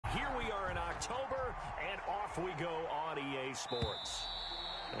off we go on EA Sports.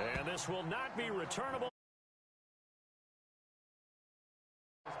 And this will not be returnable.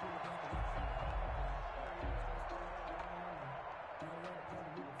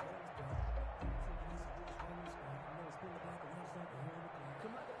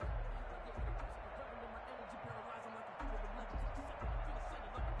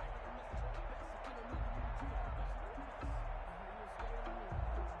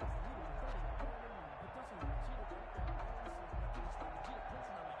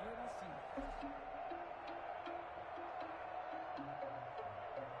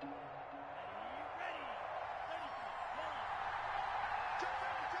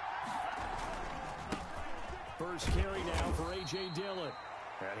 First carry now for A.J. Dillon.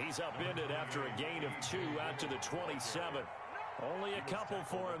 And he's upended after a gain of 2 out to the 27. Only a couple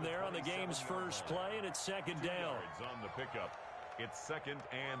for him there on the game's first play, and it's second down. On the pickup, it's 2nd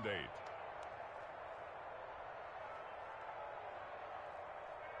and 8.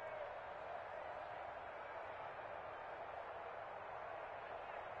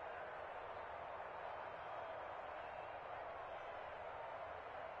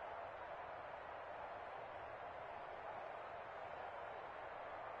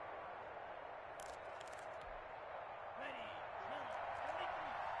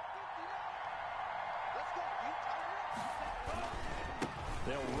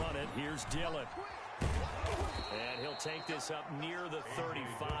 They'll run it. Here's Dillon. And he'll take this up near the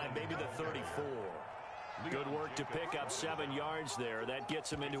 35, maybe the 34. Good work to pick up 7 yards there. That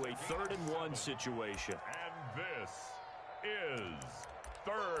gets him into a 3rd and 1 situation. And this is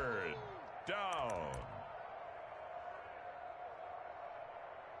 3rd down.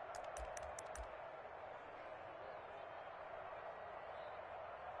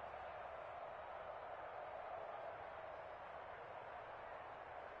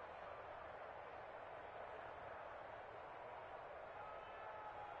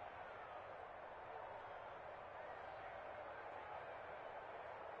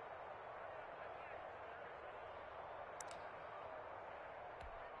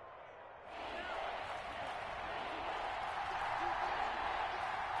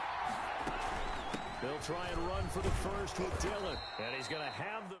 They'll try and run for the first with Dillon. And he's going to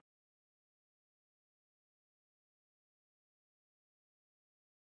have the...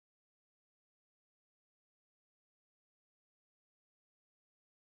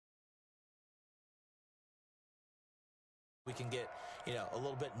 We can get, a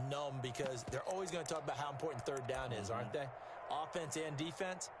little bit numb because they're always going to talk about how important 3rd down is, aren't they? Offense and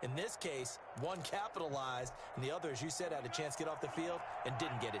defense. In this case, one capitalized, and the other, as you said, had a chance to get off the field and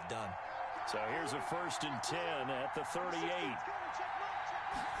didn't get it done. So here's a 1st and 10 at the 38.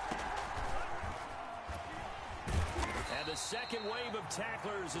 And the second wave of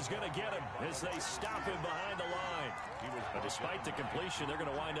tacklers is going to get him as they stop him behind the line. But despite the completion, they're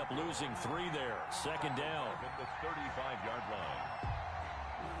going to wind up losing 3 there. Second down. At the 35-yard line.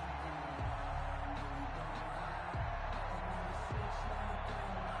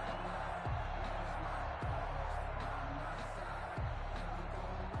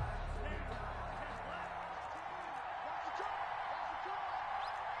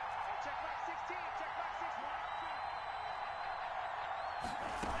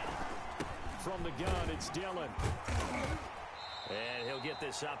 From the gun, it's Dillon. And he'll get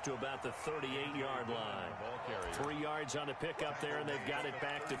this up to about the 38-yard line. 3 yards on the pickup there, and they've got it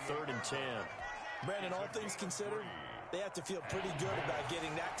back to 3rd and 10. Brandon, all things considered, they have to feel pretty good about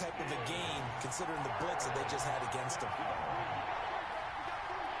getting that type of a game, considering the blitz that they just had against them.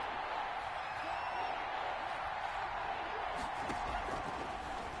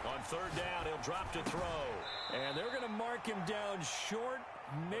 On 3rd down, he'll drop to throw. And they're going to mark him down short,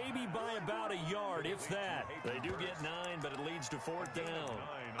 maybe by about a yard, if that. They do get 9, but it leads to 4th down.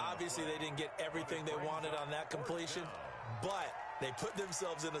 Obviously, they didn't get everything they wanted on that completion, but they put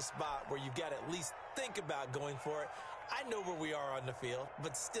themselves in a spot where you've got to at least think about going for it. I know where we are on the field,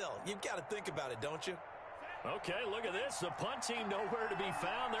 but still, you've got to think about it, don't you? Okay, look at this. The punt team nowhere to be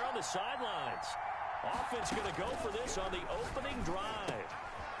found. They're on the sidelines. Offense going to go for this on the opening drive.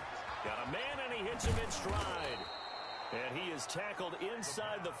 Got a man, and he hits him in stride. And he is tackled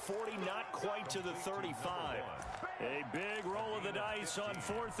inside the 40, not quite to the 35. A big roll of the dice on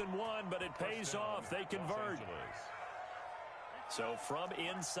 4th and 1, but it pays off. They convert. So from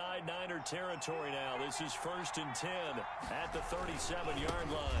inside Niner territory now, this is 1st and 10 at the 37-yard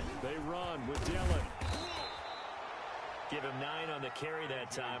line. They run with Dillon. Give him 9 on the carry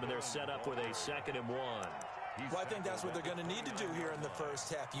that time, and they're set up with a 2nd and 1. Well, I think that's what they're going to need to do here in the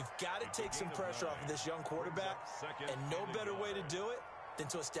first half. You've got to take some pressure off of this young quarterback, and no better way to do it than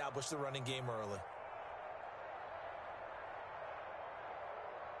to establish the running game early.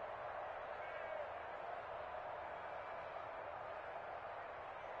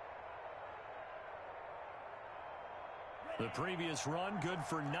 previous run, good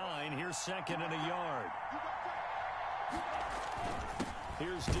for 9. Here's second and a yard.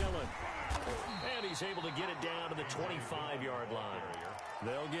 Here's Dillon. And he's able to get it down to the 25-yard line.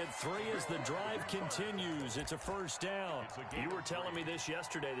 They'll get 3 as the drive continues. It's a first down. You were telling me this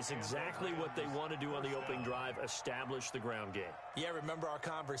yesterday. That's exactly what they want to do on the opening drive, establish the ground game. Yeah, remember our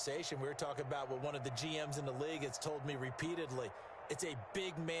conversation? We were talking about what one of the GMs in the league has told me repeatedly. It's a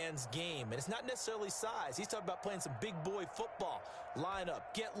big man's game, and it's not necessarily size. He's talking about playing some big boy football. Line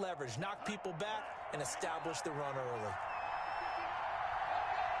up, get leverage, knock people back, and establish the run early.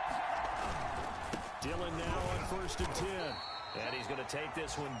 Dillon now on 1st and 10. And he's going to take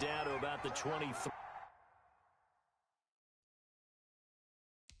this one down to about the 23.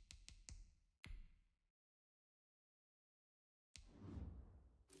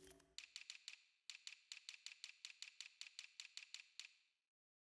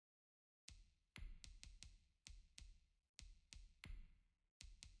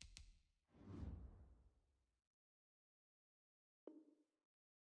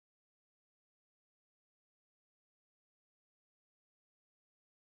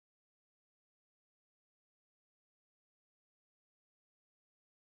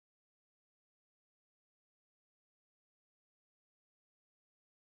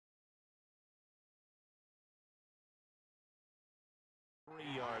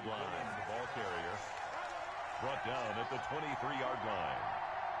 Yard line. The ball carrier brought down at the 23-yard line.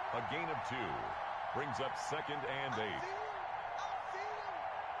 A gain of 2 brings up 2nd and 8.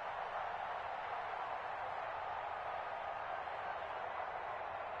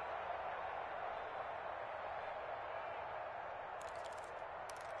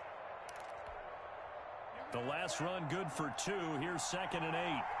 The last run good for 2. Here's 2nd and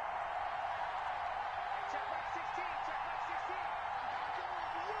 8.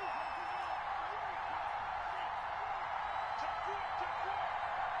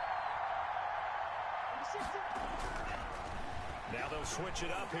 Now they'll switch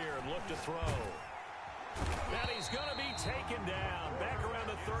it up here and look to throw. And he's going to be taken down back around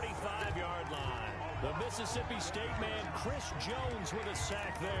the 35-yard line. The Mississippi State man, Chris Jones, with a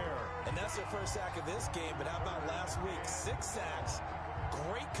sack there. And that's their first sack of this game, but how about last week? 6 sacks,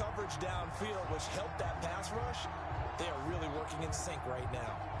 great coverage downfield, which helped that pass rush. They are really working in sync right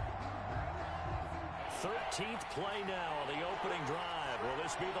now. 13th play now on the opening drive. Will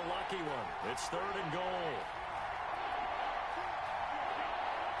this be the lucky one? It's 3rd and goal.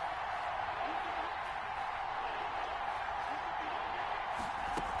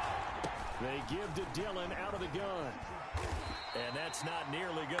 They give to Dillon out of the gun. And that's not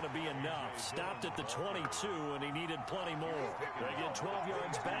nearly going to be enough. Stopped at the 22, and he needed plenty more. They get 12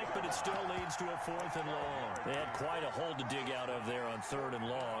 yards back, but it still leads to a 4th and long. They had quite a hole to dig out of there on 3rd and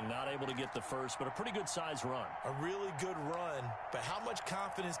long. Not able to get the first, but a pretty good-sized run. A really good run, but how much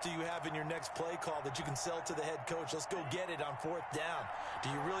confidence do you have in your next play call that you can sell to the head coach? Let's go get it on 4th down. Do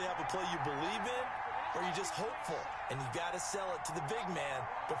you really have a play you believe in, or are you just hopeful? And you got to sell it to the big man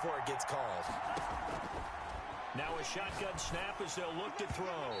before it gets called. Now a shotgun snap as they'll look to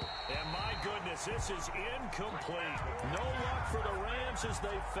throw. And my goodness, this is incomplete. No luck for the Rams as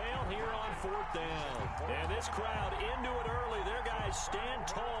they fail here on 4th down. And this crowd into it early. Their guys stand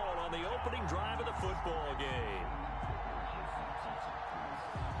tall on the opening drive of the football game.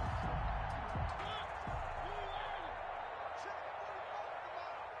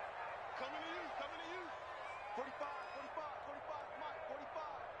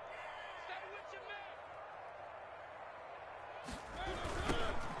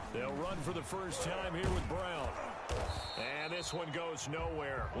 They'll run for the first time here with Brown. And this one goes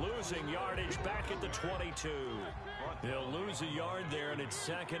nowhere. Losing yardage back at the 22. They'll lose a yard there, and it's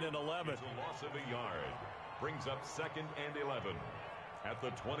 2nd and 11. It's a loss of a yard. Brings up 2nd and 11 at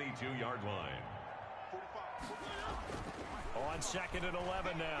the 22-yard line. On 2nd and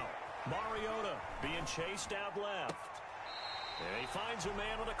 11 now. Mariota being chased out left. And he finds a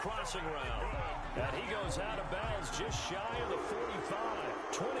man on a crossing route. And he goes out of bounds just shy of the 45.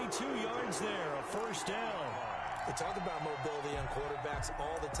 22 yards there, a first down. We talk about mobility on quarterbacks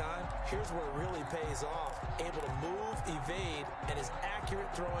all the time. Here's where it really pays off. Able to move, evade, and is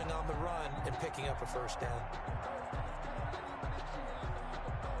accurate throwing on the run and picking up a first down.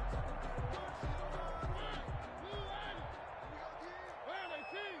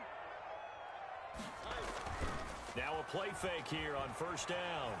 Now a play fake here on first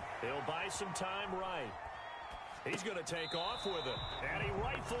down. He'll buy some time right. He's going to take off with it. And he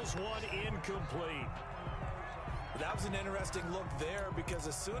rifles one incomplete. That was an interesting look there because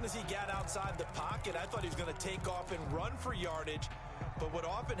as soon as he got outside the pocket, I thought he was going to take off and run for yardage. But what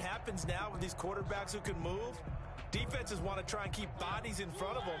often happens now with these quarterbacks who can move, Defenses want to try and keep bodies in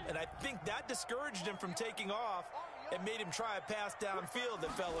front of them, and I think that discouraged him from taking off and made him try a pass downfield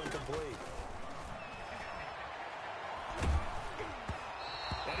that fell incomplete.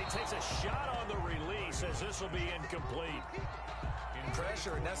 And he takes a shot on the release as this will be incomplete.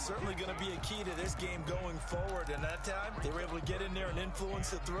 Pressure, and that's certainly going to be a key to this game going forward. And that time, they were able to get in there and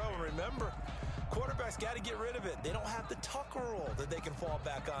influence the throw. And remember, quarterbacks got to get rid of it. They don't have the tuck rule that they can fall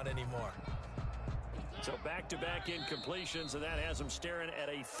back on anymore. So back-to-back incompletions, and that has them staring at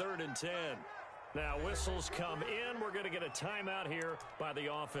a 3rd and 10. Now whistles come in. We're going to get a timeout here by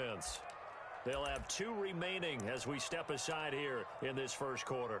the offense. They'll have 2 remaining as we step aside here in this first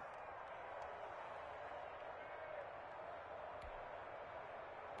quarter.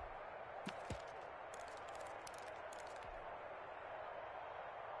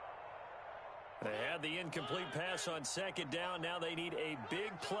 They had the incomplete pass on 2nd down. Now they need a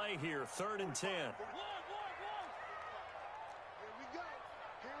big play here, 3rd and 10.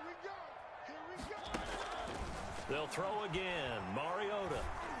 They'll throw again. Mariota.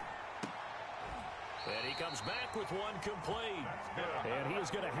 And he comes back with one complete. And he is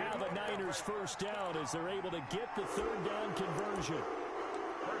going to have a Niners first down as they're able to get the 3rd down conversion.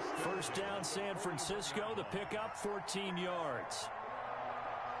 First down, San Francisco. The pickup, 14 yards.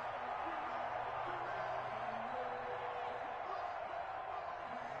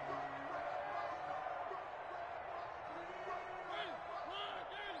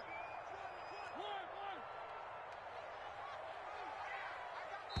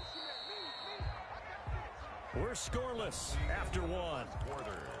 We're scoreless after 1.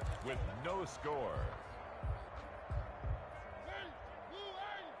 Quarter with no score.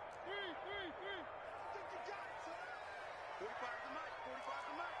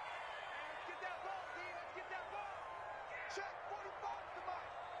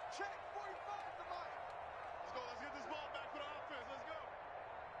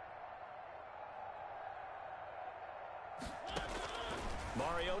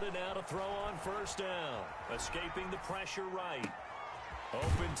 Mariota now to throw on first down. Escaping the pressure right.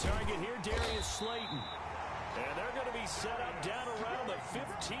 Open target here, Darius Slayton. And they're going to be set up down around the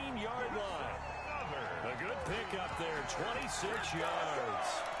 15-yard line. A good pickup there, 26 yards.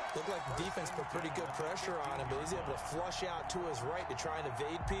 Looked like the defense put pretty good pressure on him, but he's able to flush out to his right to try and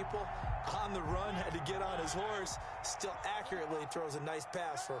evade people. On the run, had to get on his horse. Still accurately throws a nice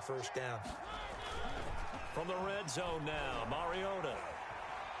pass for a first down. From the red zone now, Mariota.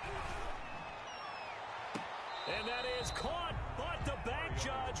 And that is caught, but the back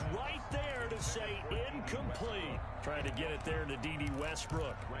judge right there to say incomplete. Trying to get it there to D.D.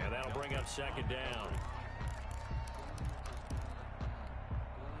 Westbrook. And that'll bring up 2nd down.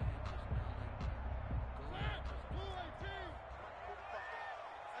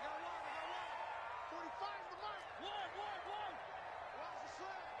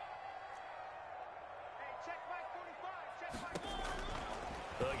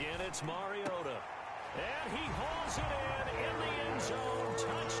 Again, it's Mariota. And he hauls it in the end zone.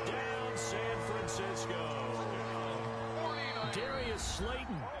 Touchdown, San Francisco. Darius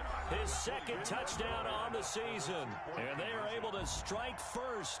Slayton, his 2nd touchdown on the season. And they are able to strike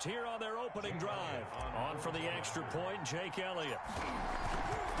first here on their opening drive. On for the extra point, Jake Elliott.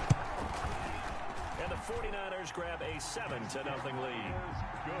 And the 49ers grab a 7-0 lead.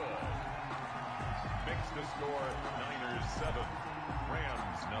 Good. Makes the score Niners 7.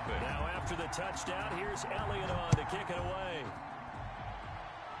 Rams nothing. Now after the touchdown, here's Elliott on to kick it away.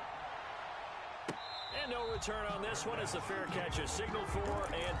 And no return on this one as the fair catch is signaled for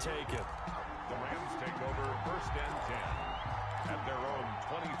and taken. The Rams take over 1st and 10 at their own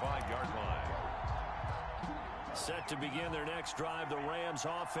 25-yard line. Set to begin their next drive, the Rams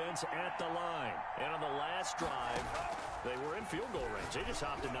offense at the line. And on the last drive, they were in field goal range. They just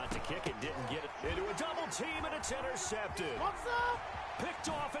opted not to kick it, didn't get it into a double team, and it's intercepted. What's up? Picked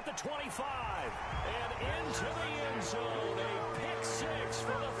off at the 25 and into the end zone. A pick 6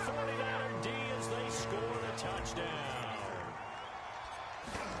 for the 49er D as they score the touchdown.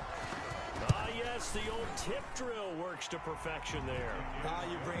 Yes, the old tip drill works to perfection there.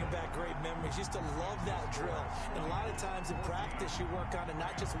 You're bringing back great memories. Used to love that drill. And a lot of times in practice, you work on it,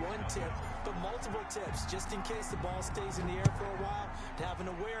 not just one tip, but multiple tips, just in case the ball stays in the air for a while, to have an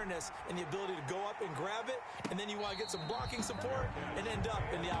awareness and the ability to go up and grab it, and then you want to get some blocking support and end up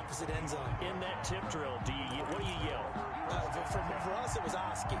in the opposite end zone. In that tip drill, what do you yell? For us, it was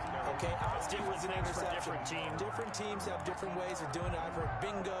Oski. Okay, Oski was an interception. Different teams. Different teams have different ways of doing it. I've heard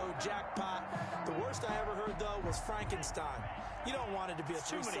bingo, jackpot. The worst I ever heard, though, syllables, Frankenstein. You don't want it to be a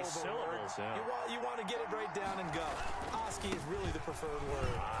three-syllable word. You want to get it right down and go. Oski is really the preferred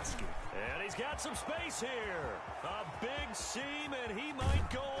word. Oski. And he's got some space here. A big seam, and he might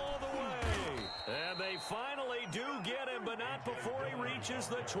go all the way. And they finally do get him, but not before he reaches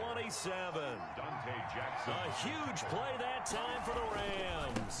the 27. Dante Jackson. A huge play that time for the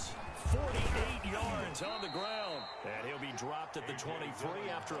Rams. 48 yards on the ground. And he'll be dropped at the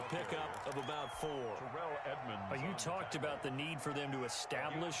 23 after a pickup of about 4. Terrell Edmonds. You talked about the need for them to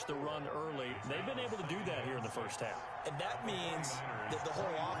establish the run early. They've been able to do that here in the first half. And that means that the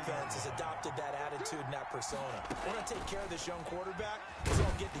whole offense has adopted that attitude and that persona. We're going to take care of this young quarterback. Let's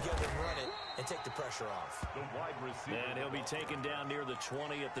all get together and run it and take the pressure off. The wide receiver. And he'll be taken down near the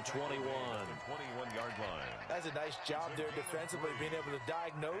 20 at the 21. 21-yard line. That's a nice job there defensively, being able to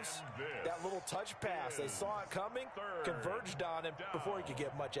diagnose that little touch pass. They saw it coming, converged on him before he could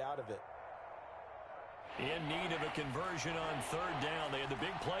get much out of it. In need of a conversion on third down. They had the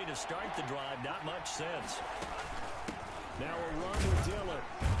big play to start the drive. Not much sense. Now a run with Dillon.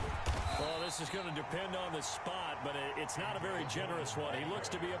 Well, this is going to depend on the spot, but it's not a very generous one. He looks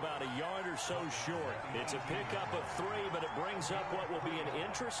to be about a yard or so short. It's a pickup of 3, but it brings up what will be an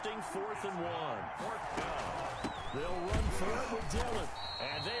interesting 4th and 1. They'll run for it with Dillon.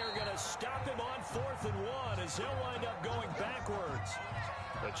 And they are going to stop him on 4th and 1 as he'll wind up going backwards.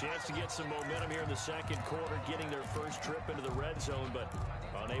 A chance to get some momentum here in the second quarter, getting their first trip into the red zone, but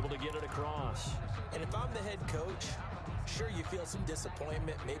unable to get it across. And if I'm the head coach, sure, you feel some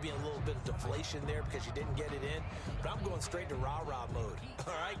disappointment, maybe a little bit of deflation there because you didn't get it in, but I'm going straight to rah-rah mode.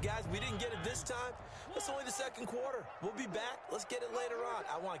 All right, guys, we didn't get it this time. It's only the second quarter. We'll be back. Let's get it later on.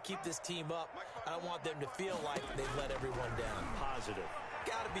 I want to keep this team up. I don't want them to feel like they've let everyone down. Positive.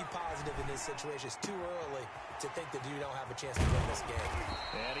 Got to be positive in this situation. It's too early to think that you don't have a chance to win this game.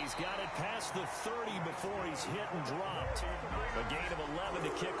 And he's got it past the 30 before he's hit and dropped. A gain of 11 to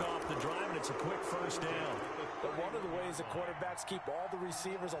kick off the drive, and it's a quick first down. But one of the ways the quarterbacks keep all the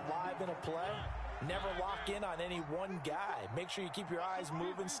receivers alive in a play, never lock in on any one guy. Make sure you keep your eyes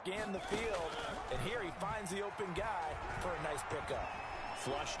moving, scan the field. And here he finds the open guy for a nice pickup.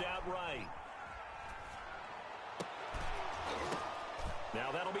 Flushed out right. Now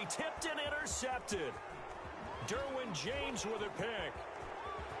that'll be tipped and intercepted. Derwin James with a pick.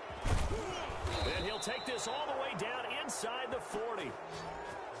 And he'll take this all the way down inside the 40.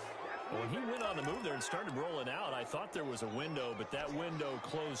 When he went on the move there and started rolling out, I thought there was a window, but that window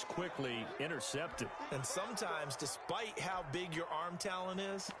closed quickly, intercepted. And sometimes, despite how big your arm talent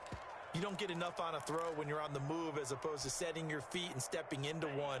is, you don't get enough on a throw when you're on the move as opposed to setting your feet and stepping into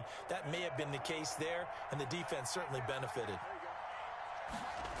one. That may have been the case there, and the defense certainly benefited.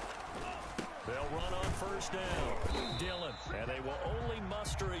 They'll run on first down. Dillon. And they will only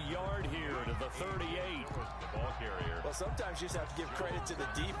muster a yard here to the 38. Ball carrier. Well, sometimes you just have to give credit to the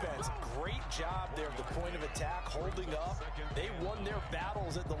defense. Great job there at the point of attack, holding up. They won their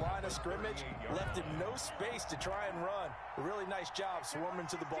battles at the line of scrimmage, left him no space to try and run. A really nice job swarming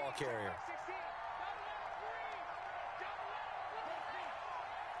to the ball carrier.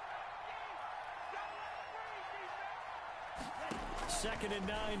 Second and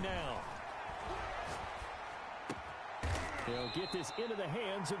 9 now. They'll get this into the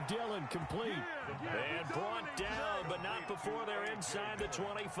hands of Dillon, complete. And brought down, but not before they're inside the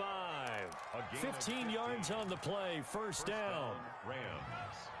 25. 15 yards on the play, first down.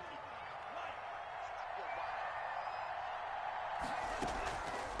 Rams.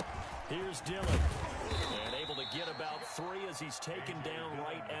 Here's Dillon. And able to get about 3 as he's taken down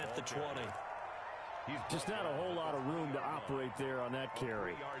right at the 20. Just not a whole lot of room to operate there on that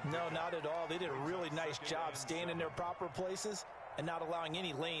carry. No, not at all. They did a really nice job staying in their proper places and not allowing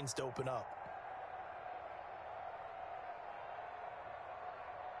any lanes to open up.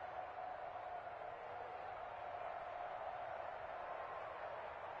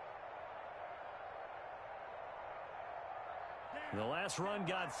 The last run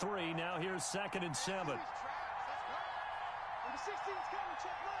got 3. Now here's second and 7. Number 16's coming.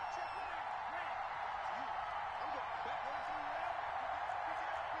 Check right.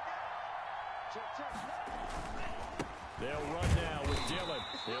 They'll run now with Dillon.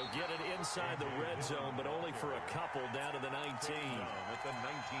 They'll get it inside the red zone, but only for a couple down to the 19.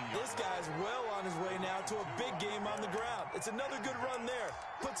 This guy's well on his way now to a big game on the ground. It's another good run there.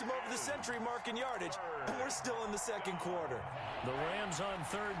 Puts him over the century mark in yardage, and we're still in the second quarter. The Rams on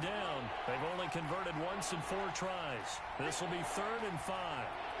third down. They've only converted once in 4 tries. This will be 3rd and 5.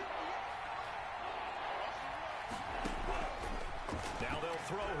 Now they'll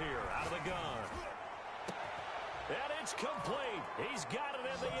throw here out of the gun. And it's complete. He's got it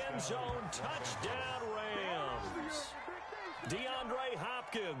in the end zone. Touchdown, Rams. DeAndre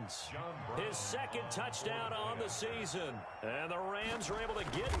Hopkins, his second touchdown on the season. And the Rams are able to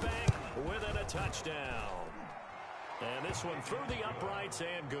get back within a touchdown. And this one through the uprights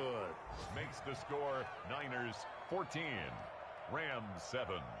and good. Makes the score Niners 14, Rams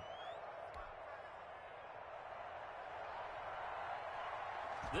 7.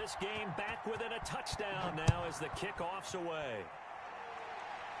 This game back within a touchdown now as the kickoff's away.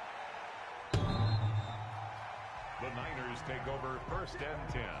 The Niners take over 1st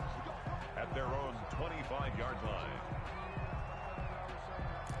and 10 at their own 25-yard line.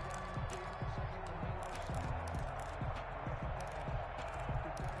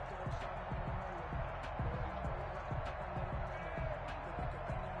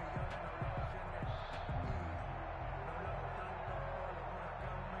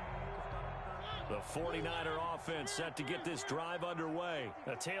 The 49er offense set to get this drive underway.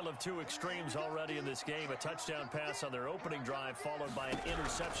 A tale of two extremes already in this game. A touchdown pass on their opening drive followed by an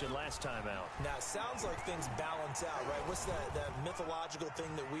interception last time out. Now, it sounds like things balance out, right? What's that mythological thing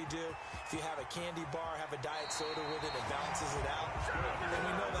that we do? If you have a candy bar, have a diet soda with it, it balances it out. And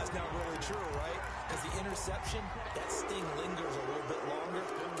we know that's not really true, right? Because the interception, that sting lingers a little bit longer.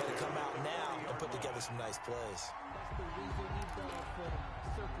 Got to come out now and put together some nice plays.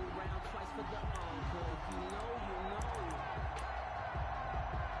 Circle round twice for the encore. If you know, you know.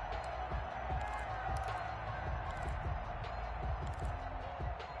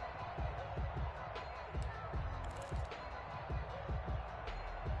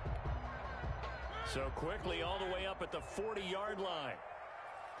 So quickly all the way up at the 40-yard line.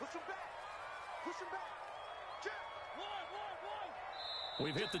 Push him back. Push him back. Jump. One.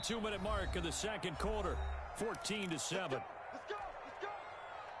 We've hit the 2-minute mark of the second quarter. 14-7. Let's go. Let's go.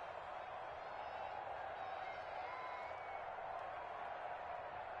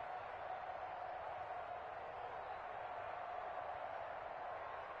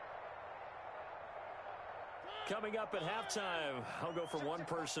 Coming up at halftime, I'll go from one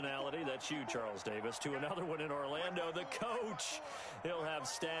personality, that's you, Charles Davis, to another one in Orlando, the coach. He'll have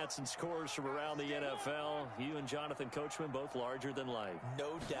stats and scores from around the NFL. You and Jonathan Coachman, both larger than life.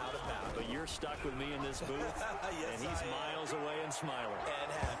 No doubt about it. But you're stuck with me in this booth, Yes, and he's miles away and smiling.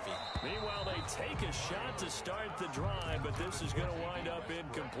 And happy. Meanwhile, they take a shot to start the drive, but this is going to wind up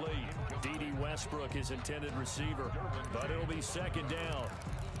incomplete. D.D. Westbrook is intended receiver, but it'll be second down.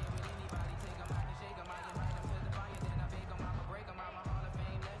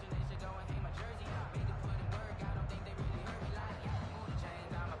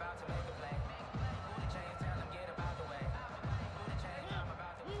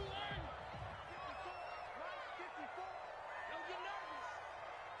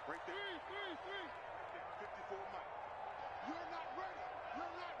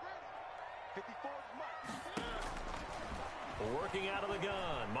 Working out of the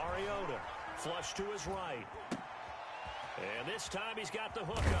gun, Mariota, flush to his right. And this time he's got the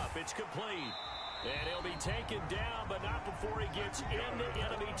hook up. It's complete. And he'll be taken down, but not before he gets into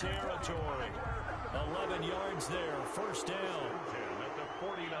enemy territory. 11 yards there, first down.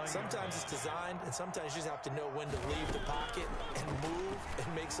 Sometimes it's designed, and sometimes you just have to know when to leave the pocket and move and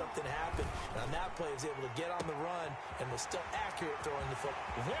make something happen. And on that play, he was able to get on the run and was still accurate throwing the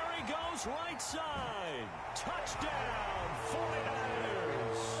football. There he goes, right side. Touchdown,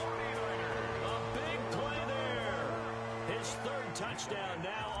 49ers. A big play there. His third touchdown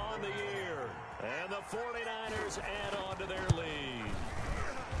now on the year. And the 49ers add on to their lead.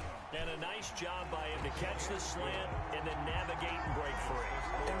 And a nice job by him to catch the slant and then navigate and break free.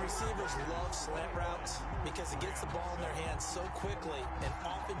 And receivers love slant routes because it gets the ball in their hands so quickly and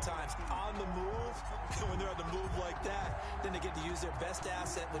oftentimes on the move. When they're on the move like that, then they get to use their best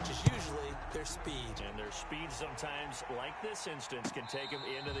asset, which is usually their speed. And their speed sometimes, like this instance, can take them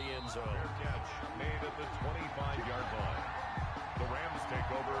into the end zone. Fair catch made at the 25-yard line. The Rams take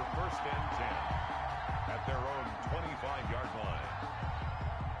over 1st and 10 at their own 25-yard line.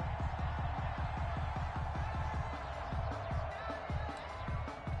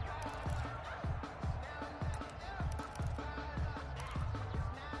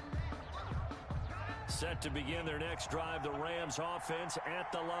 Set to begin their next drive, the Rams offense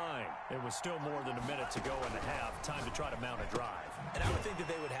at the line. It was still more than a minute to go in the half. Time to try to mount a drive. And I would think that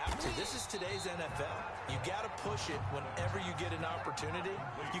they would have to. This is today's NFL. You got to push it whenever you get an opportunity.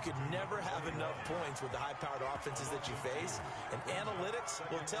 You could never have enough points with the high-powered offenses that you face. And analytics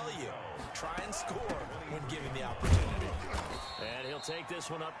will tell you, try and score when given the opportunity. And he'll take this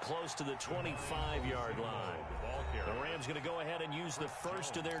one up close to the 25-yard line. The Rams going to go ahead and use the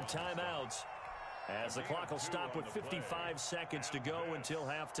first of their timeouts, as the clock will stop with 55 seconds to go until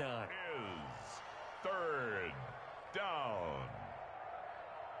halftime. Is 3rd down.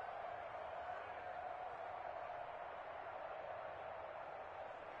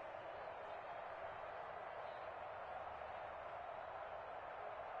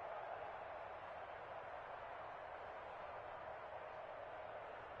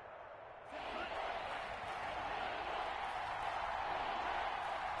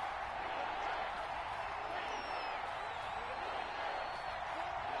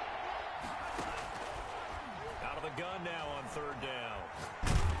 Gun now on third down.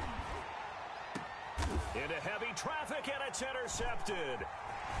 Into heavy traffic, and it's intercepted.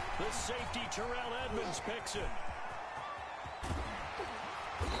 The safety, Terrell Edmonds, picks it.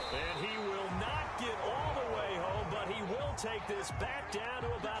 And he will not get all the way home, but he will take this back down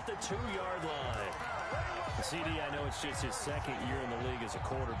to about the 2-yard line. CD, I know it's just his second year in the league as a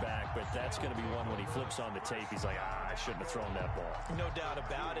quarterback, but that's going to be one when he flips on the tape. He's like, I shouldn't have thrown that ball. No doubt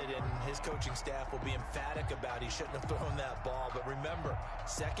about it, and his coaching staff will be emphatic about he shouldn't have thrown that ball. But remember,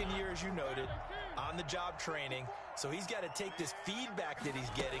 second year, as you noted, on-the-job training, so he's got to take this feedback that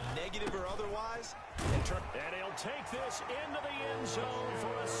he's getting, negative or otherwise, and he'll take this into the end zone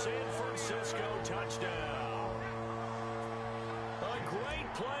for a San Francisco touchdown. A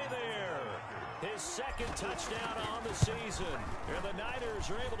great play there. His second touchdown on the season. And the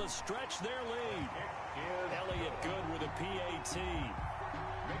Niners are able to stretch their lead. Elliott good with a PAT.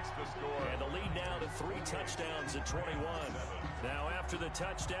 Makes the score. And the lead now to 3 touchdowns at 21. Now after the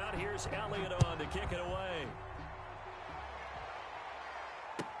touchdown, here's Elliott on to kick it away.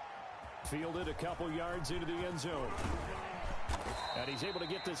 Fielded a couple yards into the end zone. And he's able to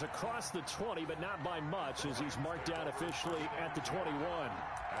get this across the 20, but not by much, as he's marked down officially at the 21.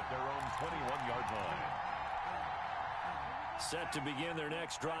 At their own 21-yard line. Set to begin their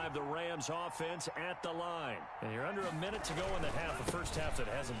next drive, the Rams offense at the line. And you're under a minute to go in the half, the first half that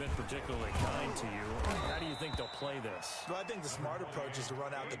hasn't been particularly kind to you. How do you think they'll play this? Well, I think the smart approach is to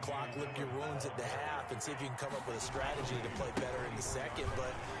run out the clock, lick your wounds at the half, and see if you can come up with a strategy to play better in the second.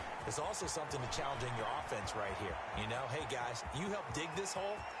 But there's also something to challenging your offense right here. You know, hey, guys, you help dig this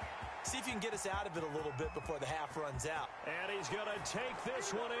hole. See if you can get us out of it a little bit before the half runs out. And he's going to take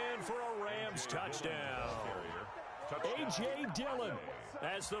this one in for a Rams touchdown. A.J. Dillon,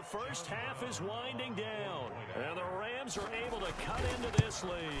 as the first half is winding down. And the Rams are able to cut into this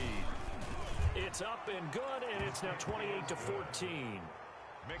lead. It's up and good, and it's now 28-14.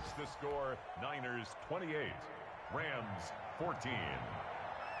 Makes the score Niners 28, Rams 14.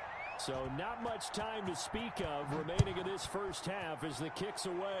 So not much time to speak of remaining in this first half as the kick's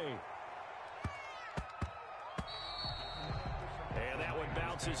away. And that one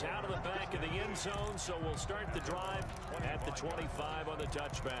bounces out of the back of the end zone, so we'll start the drive at the 25 on the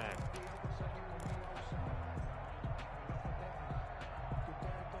touchback.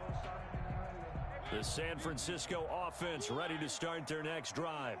 The San Francisco offense ready to start their next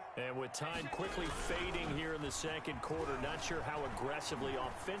drive. And with time quickly fading here in the second quarter, not sure how aggressively,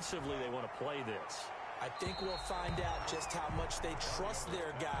 offensively they want to play this. I think we'll find out just how much they trust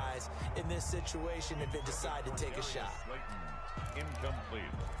their guys in this situation if they decide to take a shot. Slayton, incomplete.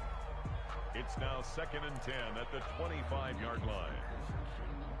 It's now 2nd and 10 at the 25-yard line.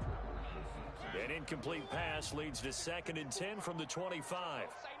 An incomplete pass leads to 2nd and 10 from the 25.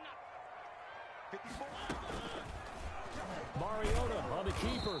 Mariota on the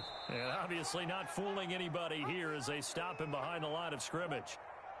keeper. And obviously not fooling anybody here as they stop him behind the line of scrimmage.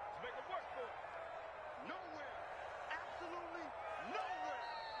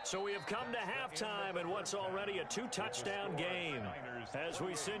 So we have come to halftime in what's already a 2-touchdown game. As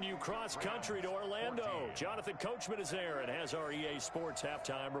we send you cross-country to Orlando, Jonathan Coachman is there and has our EA Sports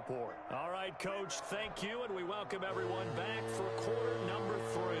Halftime Report. All right, Coach, thank you, and we welcome everyone back for quarter number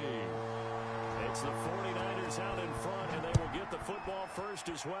 3. It's the 49ers out in front, and they will get the football first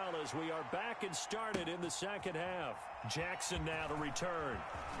as well as we are back and started in the second half. Jackson now to return.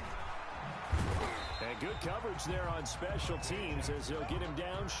 And good coverage there on special teams as they'll get him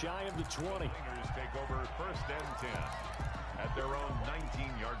down shy of the 20. Niners take over 1st and 10 at their own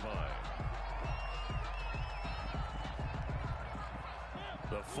 19-yard line.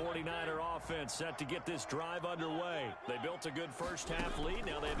 The 49er offense set to get this drive underway. They built a good first half lead.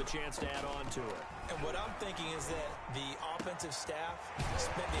 Now they have a chance to add on to it. And what I'm thinking is that the offensive staff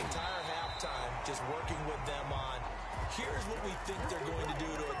spent the entire halftime just working with them on, here's what we think they're going to do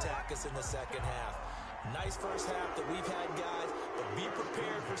to attack us in the second half. Nice first half that we've had, guys, but be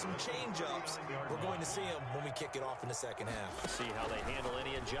prepared for some change-ups. We're going to see them when we kick it off in the second half. See how they handle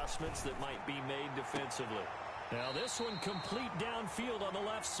any adjustments that might be made defensively. Now this one complete downfield on the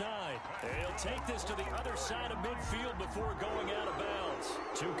left side. They'll take this to the other side of midfield before going out of bounds. yards.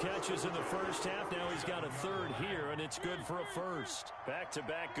 2 catches in the first half. Now he's got a third here, and it's good for a first.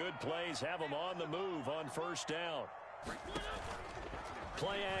 Back-to-back good plays have him on the move on first down.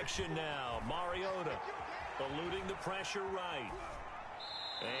 Play action now. Mariota eluding the pressure right.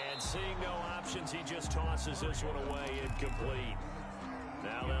 And seeing no options, he just tosses this one away incomplete.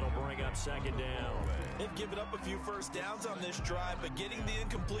 Now that'll bring up second down. They've given up a few first downs on this drive, but getting the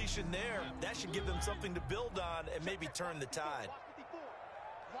incompletion there, that should give them something to build on and maybe turn the tide.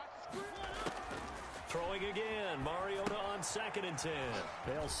 Throwing again. Mariota on 2nd and 10.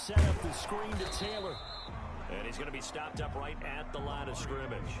 They'll set up the screen to Taylor. And he's going to be stopped up right at the line of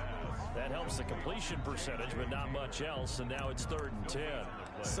scrimmage. That helps the completion percentage, but not much else, and now it's 3rd and 10.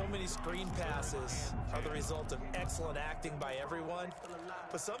 So many screen passes are the result of excellent acting by everyone,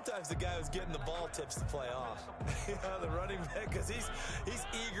 but sometimes the guy who's getting the ball tips the play off. The running back, because he's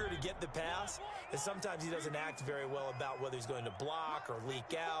eager to get the pass, and sometimes he doesn't act very well about whether he's going to block or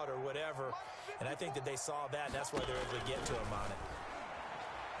leak out or whatever, and I think that they saw that, and that's why they're able to get to him on it.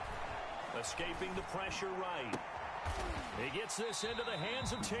 Escaping the pressure right. He gets this into the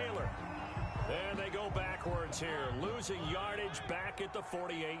hands of Taylor. And they go backwards here, losing yardage back at the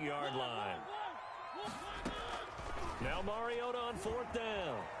 48-yard line. Now Mariota on 4th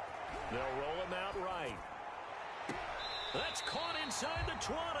down. They'll roll him out right. That's caught inside the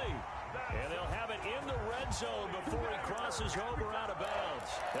 20. And they'll have it in the red zone before he crosses over out of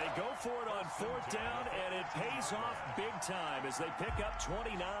bounds. They go for it on 4th down, and it pays off big time as they pick up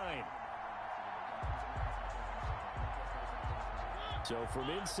 29. So from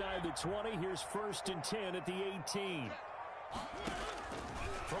inside the 20, here's 1st and 10 at the 18.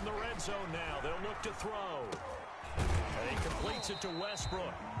 From the red zone now, they'll look to throw. And he completes it to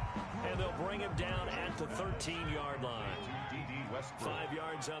Westbrook. And they'll bring him down at the 13-yard line. 5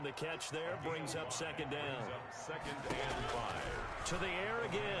 yards on the catch there, brings up 2nd down. 2nd and 5. To the air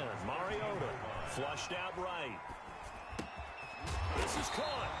again, Mariota. Flushed out right. This is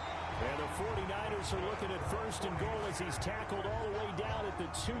caught. And the 49ers are looking at 1st and goal as he's tackled all the way down at the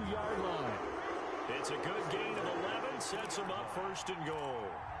 2-yard line. It's a good gain of 11, sets him up 1st and goal.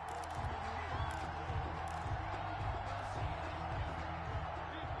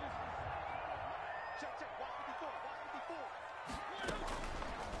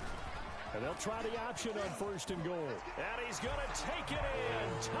 And they'll try the option on 1st and goal. And he's going to take it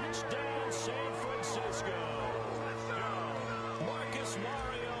in. Touchdown, San Francisco. Marcus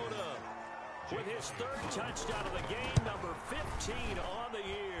Mariota with his 3rd touchdown of the game, number 15 on the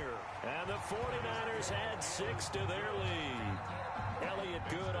year. And the 49ers add 6 to their lead. Elliott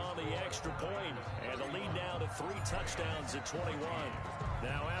good on the extra point, and the lead now to 3 touchdowns at 21.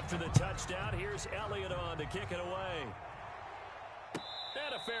 Now after the touchdown, here's Elliott on to kick it away.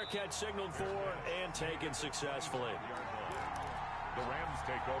 And a fair catch signaled for and taken successfully. The Rams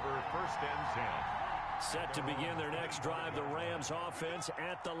take over 1st and 10. Set to begin their next drive, the Rams offense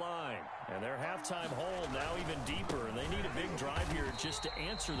at the line. And their halftime hole now even deeper, and they need a big drive here just to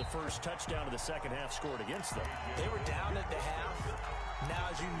answer the first touchdown of the second half scored against them. They were down at the half. Now,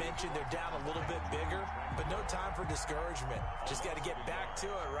 as you mentioned, they're down a little bit bigger, but no time for discouragement. Just got to get back to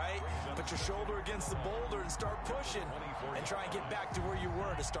it, right? Put your shoulder against the boulder and start pushing and try and get back to where you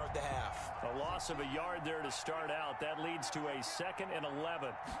were to start the half. A loss of a yard there to start out. That leads to a 2nd and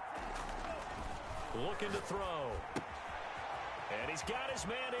 11. Looking to throw. And he's got his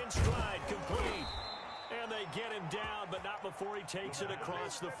man in stride, complete. And they get him down, but not before he takes it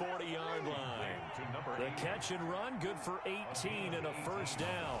across the 40-yard line. The catch and run, good for 18 and a 1st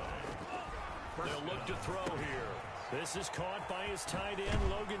down. They'll look to throw here. This is caught by his tight end,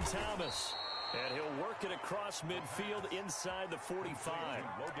 Logan Thomas. And he'll work it across midfield inside the 45.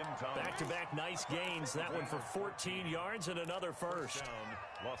 Back-to-back nice gains. That one for 14 yards and another first.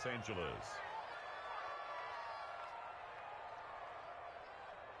 Los Angeles.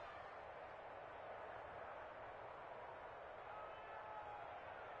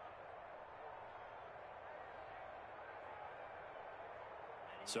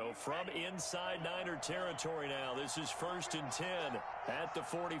 So from inside Niner territory now, this is 1st and 10 at the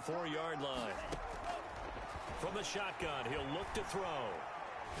 44-yard line. From the shotgun, he'll look to throw.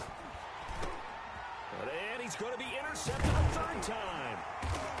 And he's going to be intercepted a 3rd time.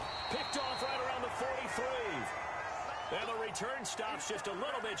 Picked off right around the 43. And the return stops just a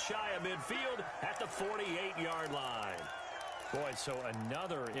little bit shy of midfield at the 48-yard line. Boy, so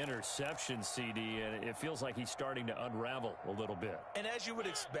another interception, CD, and it feels like he's starting to unravel a little bit. And as you would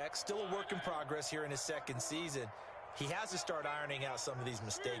expect, still a work in progress here in his 2nd season. He has to start ironing out some of these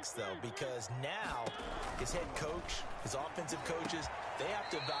mistakes, though, because now his head coach, his offensive coaches, they have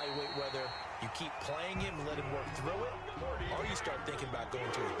to evaluate whether you keep playing him and let him work through it, or you start thinking about going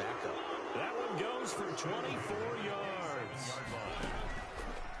to his backup. That one goes for 24 yards.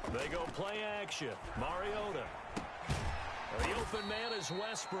 They go play action. Mariota. The open man is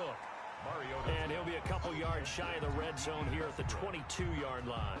Westbrook. And he'll be a couple yards shy of the red zone here at the 22-yard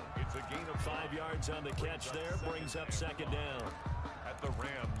line. It's a gain of 5 yards on the catch there, brings up second down. At the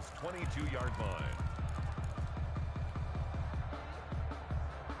Rams' 22-yard line.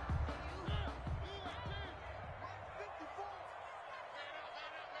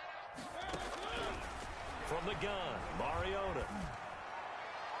 From the gun, Mariota.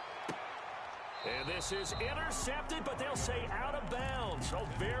 And this is intercepted, but they'll say out of bounds. So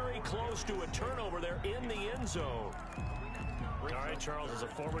very close to a turnover there in the end zone. All right, Charles, as a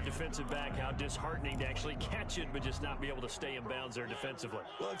former defensive back, how disheartening to actually catch it, but just not be able to stay in bounds there defensively.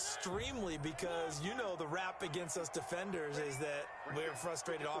 Well, extremely, because you know the rap against us defenders is that we're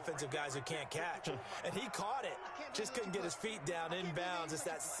frustrated offensive guys who can't catch. And he caught it, just couldn't get his feet down in bounds. It's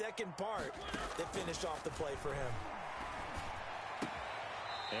that second part that finished off the play for him.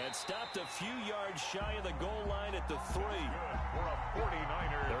 And stopped a few yards shy of the goal line at the 3. For a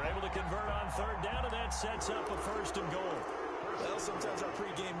 49er. They're able to convert on third down, and that sets up a 1st and goal. Well, sometimes our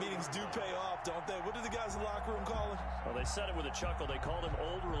pregame meetings do pay off, don't they? What do the guys in the locker room call him? Well, they said it with a chuckle. They called him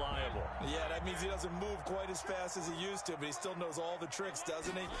Old Reliable. Yeah, that means he doesn't move quite as fast as he used to, but he still knows all the tricks,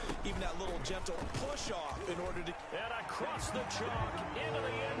 doesn't he? Even that little gentle push-off in order to... And across the chalk, into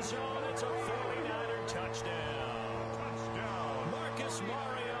the end zone. It's a 49er touchdown. Marcus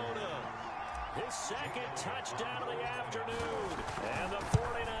Mariota, his second touchdown of the afternoon. And the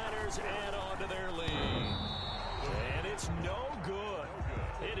 49ers add on to their lead. And it's no good.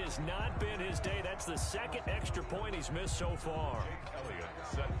 It has not been his day. That's the second extra point he's missed so far. Elliott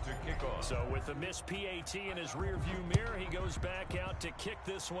set to kick off. So with the missed PAT in his rearview mirror, he goes back out to kick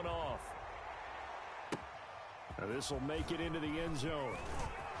this one off. Now this will make it into the end zone.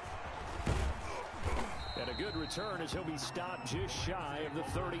 And a good return as he'll be stopped just shy of the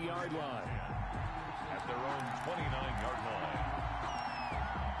 30-yard line. At their own 29-yard line.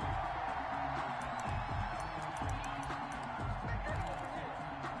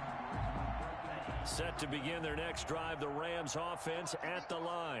 Set to begin their next drive, the Rams offense at the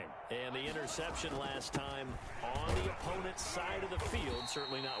line. And the interception last time on the opponent's side of the field,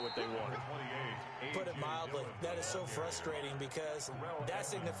 certainly not what they wanted. Put it mildly, that is so frustrating because that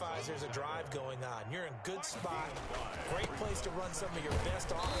signifies there's a drive going on. You're in good spot, great place to run some of your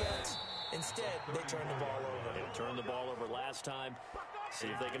best offense. Instead, they turn the ball over. They turned the ball over last time. See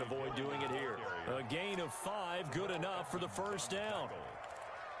if they can avoid doing it here. A gain of 5, good enough for the 1st down.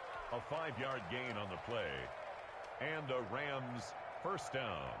 A 5-yard gain on the play. And a Rams 1st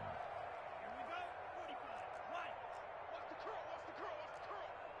down.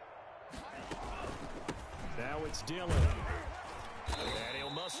 Now it's Dillon. And he'll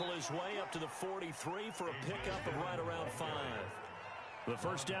muscle his way up to the 43 for a pickup of right around 5. The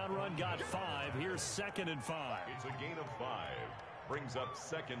 1st down run got 5. Here's 2nd and 5. It's a gain of 5. Brings up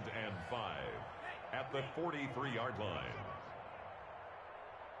 2nd and 5 at the 43-yard line.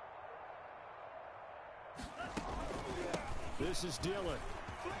 This is Dillon.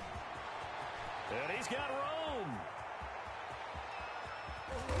 And he's got room.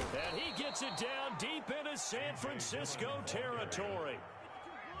 And he gets it down deep into San Francisco territory.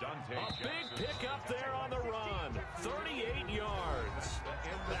 A big pickup there on the run. 38 yards.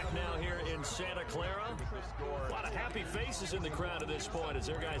 Back now here in Santa Clara. A lot of happy faces in the crowd at this point as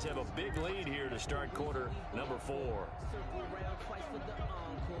their guys have a big lead here to start quarter number 4. Circle around twice for the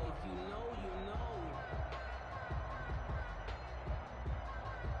encore. If you know, you know.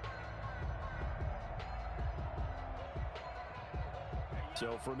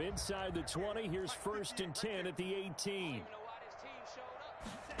 So from inside the 20, here's 1st and 10 at the 18.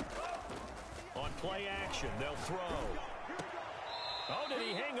 On play action, they'll throw. Oh, did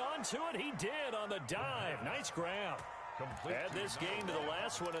he hang on to it? He did on the dive. Nice grab. Add this game to the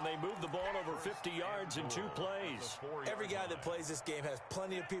last one, and they moved the ball over 50 yards in 2 plays. Every guy that plays this game has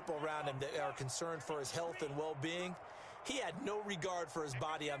plenty of people around him that are concerned for his health and well-being. He had no regard for his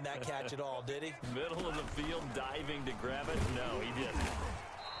body on that catch at all, did he? Middle of the field, diving to grab it? No, he didn't.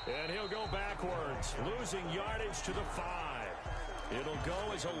 And he'll go backwards, losing yardage to the 5. It'll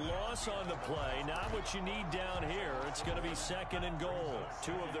go as a loss on the play. Not what you need down here. It's going to be 2nd and goal.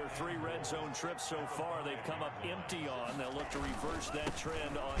 2 of their 3 red zone trips so far they've come up empty on. They'll look to reverse that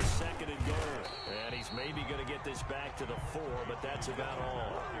trend on 2nd and goal. And he's maybe going to get this back to the 4, but that's about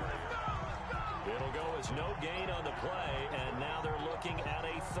all. It'll go as no gain on the play, and now they're looking at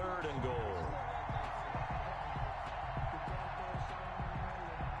a 3rd and goal.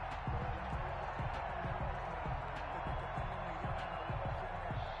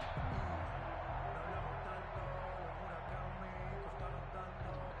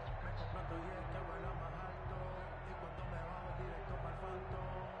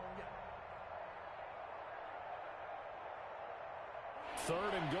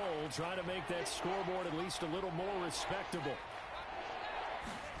 Third and goal, trying to make that scoreboard at least a little more respectable.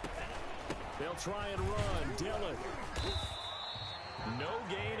 They'll try and run. Dillon. No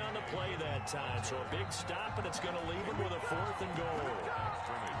gain on the play that time, so a big stop, and it's going to leave him with a 4th and goal.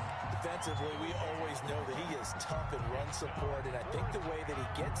 Defensively, we always know that he is tough in run support, and I think the way that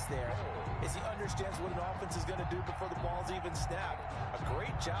he gets there is he understands what an offense is going to do before the ball's even snapped. A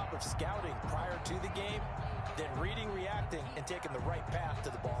great job of scouting prior to the game, then reading, reacting, and taking the right path to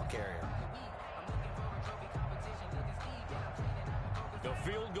the ball carrier. The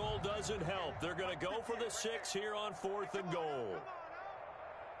field goal doesn't help. They're going to go for the 6 here on 4th and goal.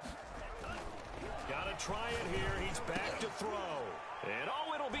 Got to try it here. He's back to throw. And,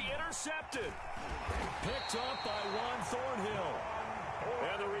 oh, it'll be intercepted. Picked up by Juan Thornhill.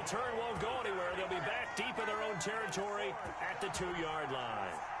 And the return won't go anywhere. They'll be back deep in their own territory at the 2-yard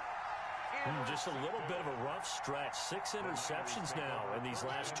line. Just a little bit of a rough stretch. 6 interceptions now in these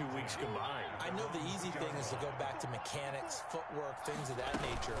last 2 weeks combined. I know the easy thing is to go back to mechanics, footwork, things of that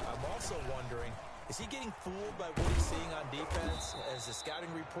nature. I'm also wondering, is he getting fooled by what he's seeing on defense? Has the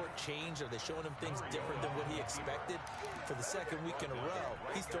scouting report changed? Are they showing him things different than what he expected? For the 2nd week in a row,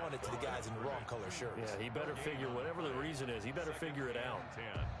 he's throwing it to the guys in the wrong color shirts. Yeah, he better figure, whatever the reason is, he better figure it out. 10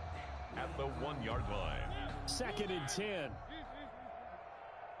 at the 1-yard line. 2nd and 10.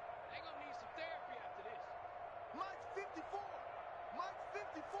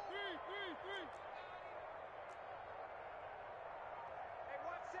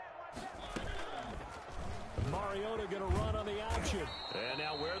 Mariota going to run on the option. And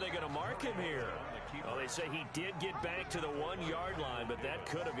now where are they going to mark him here? Well, they say he did get back to the 1-yard line, but that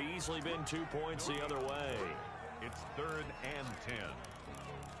could have easily been 2 points the other way. It's 3rd and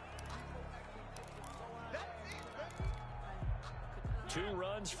 10. Two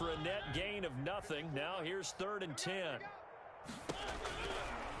runs for a net gain of nothing. Now here's 3rd and 10.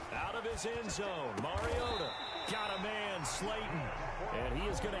 Out of his end zone, Mariota got a man, Slayton. And he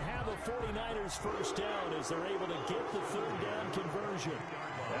is going to have a 49ers first down as they're able to get the 3rd down conversion.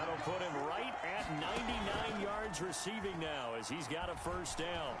 That'll put him right at 99 yards receiving now as he's got a first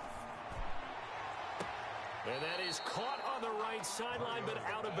down. And that is caught on the right sideline, but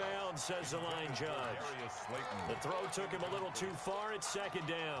out of bounds, says the line judge. The throw took him a little too far. It's 2nd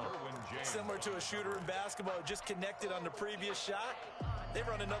down. Similar to a shooter in basketball who just connected on the previous shot. They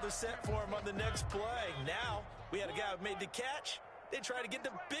run another set for him on the next play. Now, we had a guy who made the catch. They tried to get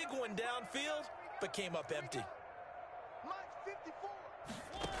the big one downfield, but came up empty.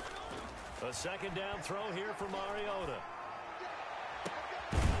 A 2nd down throw here for Mariota.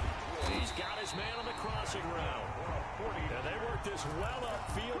 He's got his man on the crossing route. And they work this well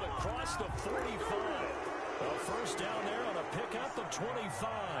upfield across the 45. A first down there on a pickup of 25.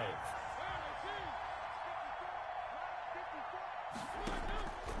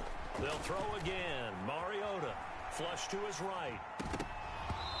 They'll throw again. Mariota flush to his right.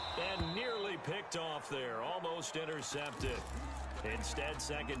 And nearly picked off there. Almost intercepted. Instead,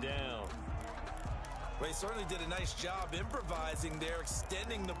 2nd down. Well, he certainly did a nice job improvising there,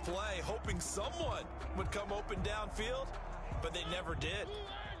 extending the play, hoping someone would come open downfield, but they never did.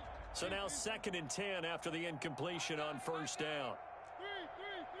 So now 2nd and 10 after the incompletion on first down.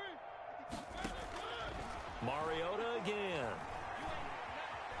 Mariota again.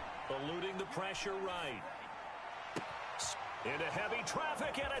 Eluding the pressure right. Into heavy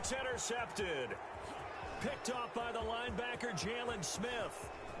traffic, and it's intercepted. Picked off by the linebacker, Jalen Smith.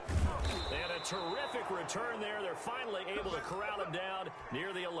 And a terrific return there. They're finally able to corral him down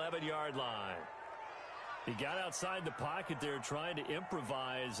near the 11-yard line. He got outside the pocket there trying to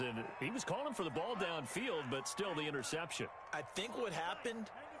improvise, and he was calling for the ball downfield, but still the interception. I think what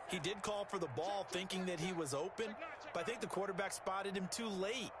happened, he did call for the ball thinking that he was open, but I think the quarterback spotted him too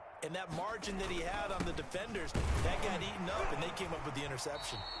late. And that margin that he had on the defenders, that got eaten up, and they came up with the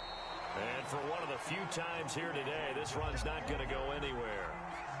interception. And for one of the few times here today, this run's not going to go anywhere.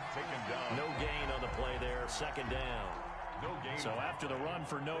 No gain on the play there, 2nd down. No gain. So after the run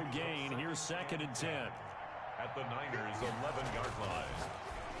for no gain, here's 2nd and 10. At the Niners' 11-yard line.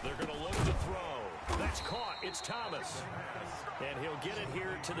 They're going to look to throw. That's caught. It's Thomas. And he'll get it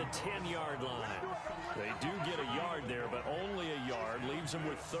here to the 10-yard line. They do get a yard there, but only a yard. Leaves them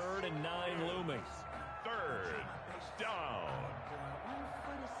with 3rd and 9 looming. 3rd down.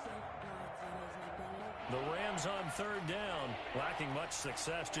 The Rams on 3rd down, lacking much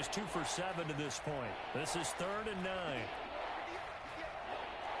success, just 2 for 7 to this point. This is 3rd and 9.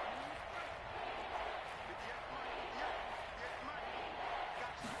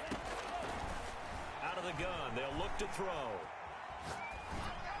 Out of the gun, they'll look to throw.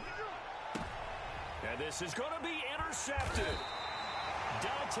 And this is going to be intercepted.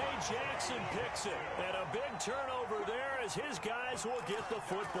 Dante Jackson picks it. And a big turnover there as his guys will get the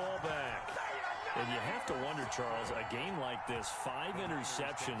football back. And you have to wonder, Charles, a game like this, 5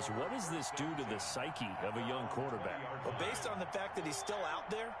 interceptions, what does this do to the psyche of a young quarterback? Well, based on the fact that he's still out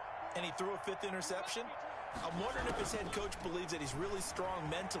there and he threw a 5th interception, I'm wondering if his head coach believes that he's really strong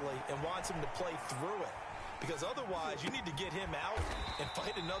mentally and wants him to play through it. Because otherwise, you need to get him out and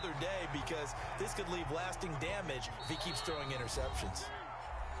fight another day, because this could leave lasting damage if he keeps throwing interceptions.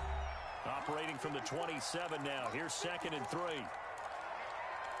 Operating from the 27 now. Here's 2nd and 3.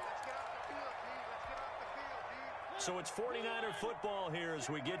 So it's 49er football here as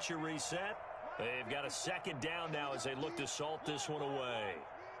we get you reset. They've got a 2nd down now as they look to salt this one away.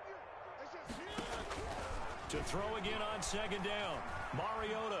 To throw again on 2nd down.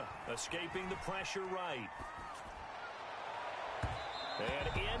 Mariota escaping the pressure right. And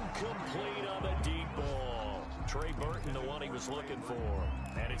incomplete on the deep ball. Trey Burton, the one he was looking for.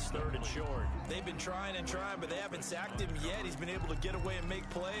 And it's 3rd and short. They've been trying and trying, but they haven't sacked him yet. He's been able to get away and make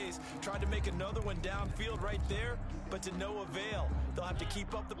plays. Tried to make another one downfield right there, but to no avail. They'll have to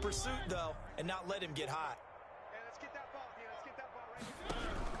keep up the pursuit, though, and not let him get hot. Let's get that ball. Let's get that ball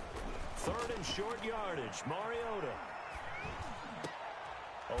right 3rd and short yardage. Mariota.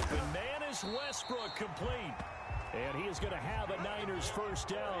 Open man is Westbrook, complete. And he is going to have a Niners 1st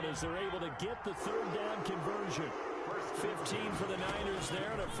down as they're able to get the 3rd down conversion. 15 for the Niners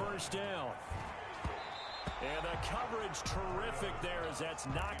there to 1st down. And the coverage terrific there as that's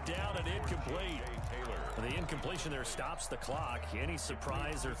knocked down and incomplete. The incompletion there stops the clock. Any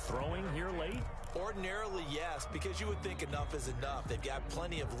surprise they're throwing here late? Ordinarily, yes, because you would think enough is enough. They've got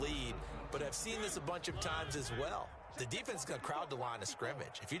plenty of lead, but I've seen this a bunch of times as well. The defense is going to crowd the line of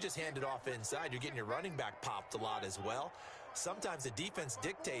scrimmage. If you just hand it off inside, you're getting your running back popped a lot as well. Sometimes the defense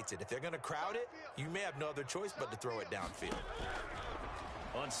dictates it. If they're going to crowd it, you may have no other choice but to throw it downfield.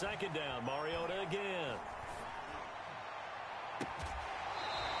 On 2nd down, Mariota again.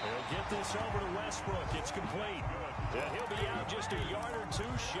 He'll get this over to Westbrook. It's complete. And he'll be out just a yard or 2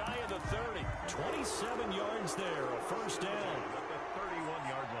 shy of the 30. 27 yards there, a 1st down. At the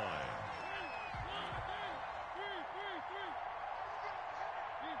 31-yard line.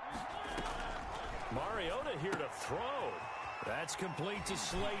 Mariota here to throw. That's complete to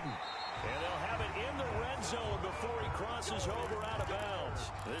Slayton. And they'll have it in the red zone before he crosses over out of bounds.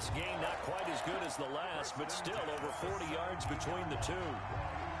 This game not quite as good as the last, but still over 40 yards between the two.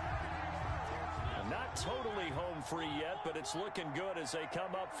 Not totally home free yet, but it's looking good as they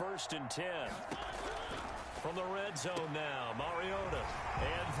come up 1st and 10. From the red zone now, Mariota.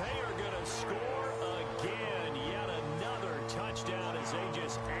 And they are going to score again. Yet another touchdown as they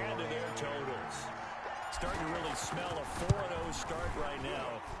just add to their totals. Starting to really smell a 4-0 start right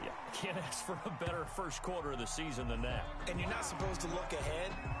now. You can't ask for a better 1st quarter of the season than that. And you're not supposed to look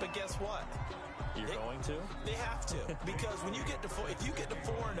ahead, but guess what? You're going to? They have to, because when you get to if you get to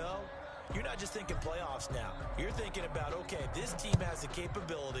 4-0, you're not just thinking playoffs now. You're thinking about, okay, this team has the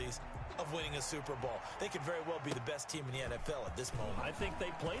capabilities of winning a Super Bowl. They could very well be the best team in the NFL at this moment. I think they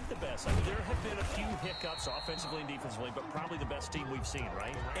played the best. I mean, there have been a few hiccups offensively and defensively, but probably the best team we've seen,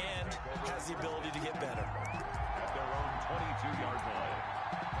 right? And has the ability to get better. At their own 22-yard line.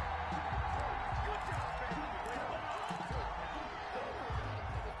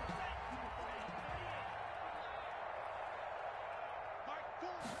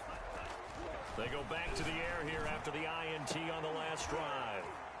 They go back to the air here after the INT on the last drive.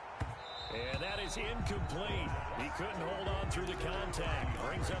 And that is incomplete. He couldn't hold on through the contact.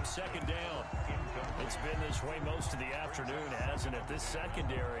 Brings up 2nd down. It's been this way most of the afternoon, hasn't it? This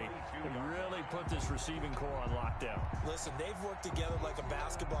secondary really put this receiving core on lockdown. Listen, they've worked together like a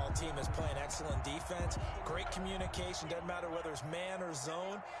basketball team that's playing excellent defense. Great communication. Doesn't matter whether it's man or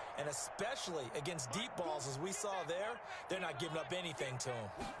zone. And especially against deep balls, as we saw there, they're not giving up anything to them.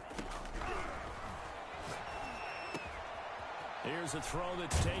 Here's a throw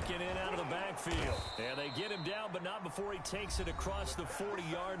that's taken in out of the backfield. And they get him down, but not before he takes it across the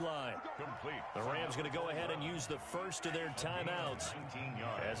 40-yard line. Complete. The Rams going to go ahead and use the first of their timeouts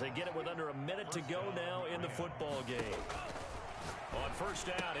as they get it with under a minute to go now in the football game. On first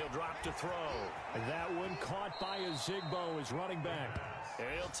down, he'll drop to throw. That one caught by Ozigbo, his running back. And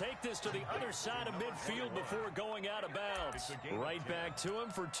he'll take this to the other side of midfield before going out of bounds. Right back to him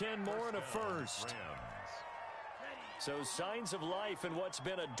for 10 more and a first. So signs of life in what's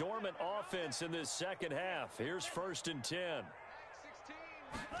been a dormant offense in this second half. Here's 1st and 10.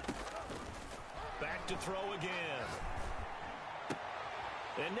 Back to throw again.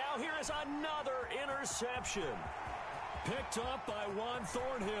 And now here is another interception. Picked up by Juan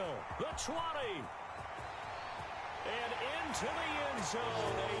Thornhill. The 20. And into the end zone.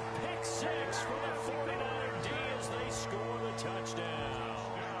 A pick six for the 49er D as they score the touchdown.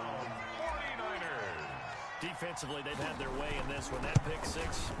 Defensively, they've had their way in this one. That pick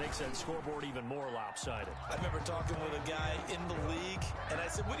six makes that scoreboard even more lopsided. I remember talking with a guy in the league, and I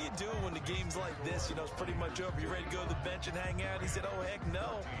said, what do you do when the game's like this? You know, it's pretty much over. You ready to go to the bench and hang out? He said, oh, heck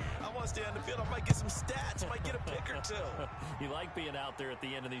no. I want to stay on the field. I might get some stats. I might get a pick or two. You like being out there at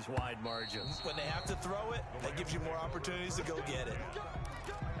the end of these wide margins. When they have to throw it, that gives you more opportunities to go get it.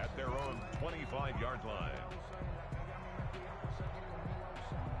 At their own 25-yard line.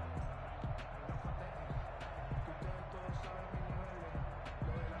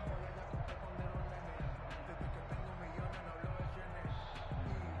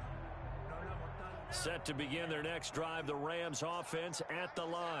 Set to begin their next drive, the Rams offense at the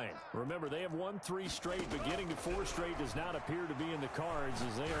line. Remember, they have won 3 straight, but getting to 4 straight does not appear to be in the cards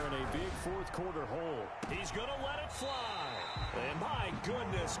as they are in a big fourth quarter hole. He's going to let it fly. And my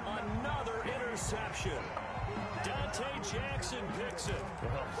goodness, another interception. Dante Jackson picks it.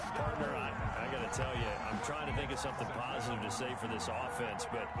 Well, partner, I got to tell you, I'm trying to think of something positive to say for this offense,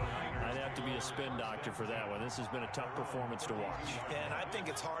 but I'd have to be a spin doctor for that one. This has been a tough performance to watch. And I think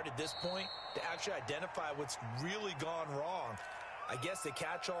it's hard at this point to actually identify what's really gone wrong. I guess the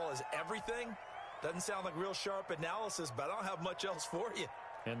catch-all is everything. Doesn't sound like real sharp analysis, but I don't have much else for you.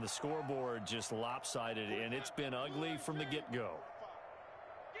 And the scoreboard just lopsided, and it's been ugly from the get-go.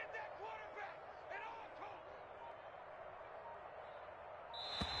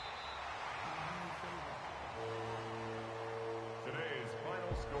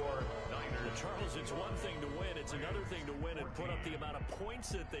 Charles, it's one thing to win. It's another thing to win and put up the amount of points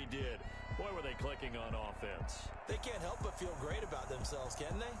that they did. Boy, were they clicking on offense. They can't help but feel great about themselves,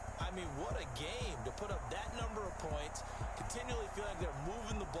 can they? I mean, what a game to put up that number of points, continually feel like they're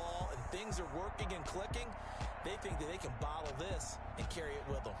moving the ball and things are working and clicking. They think that they can bottle this and carry it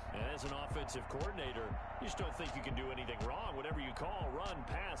with them. And as an offensive coordinator, you just don't think you can do anything wrong. Whatever you call, run,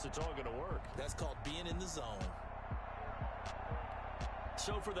 pass, it's all going to work. That's called being in the zone.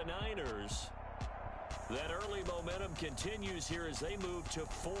 So for the Niners, that early momentum continues here as they move to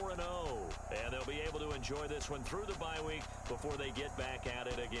 4-0. And they'll be able to enjoy this one through the bye week before they get back at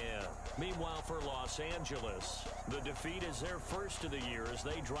it again. Meanwhile, for Los Angeles, the defeat is their first of the year as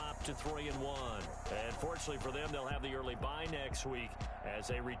they drop to 3-1. And fortunately for them, they'll have the early bye next week as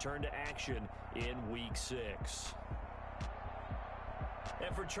they return to action in Week 6.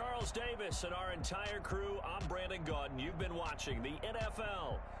 And for Charles Davis and our entire crew, I'm Brandon Gaudin. You've been watching the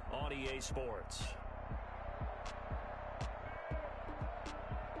NFL on EA Sports.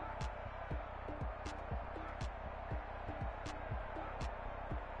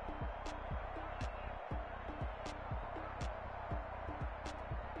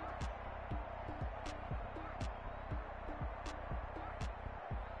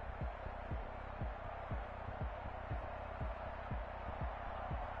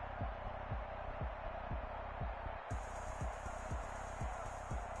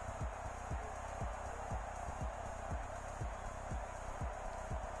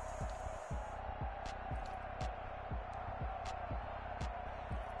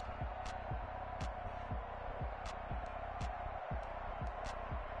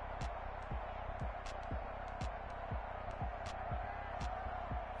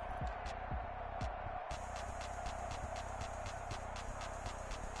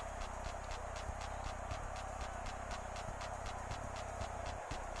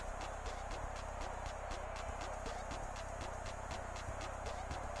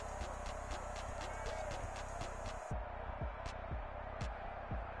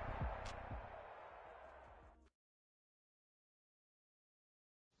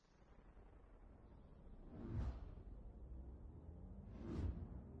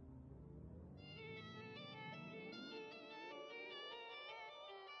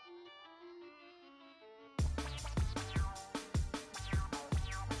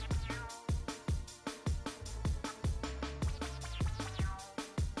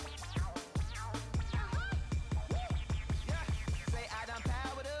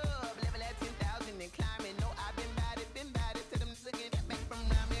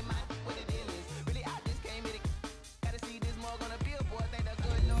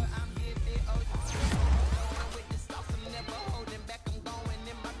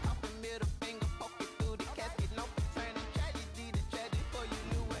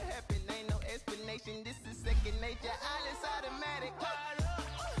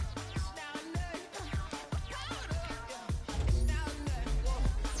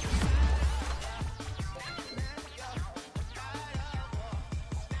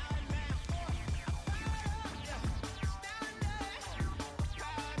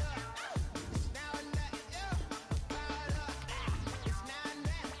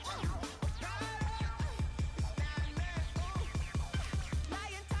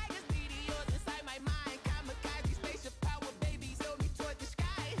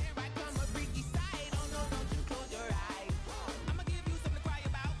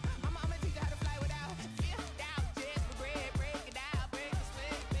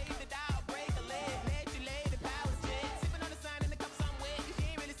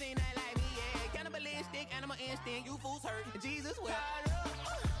 souls hurt. Jesus will.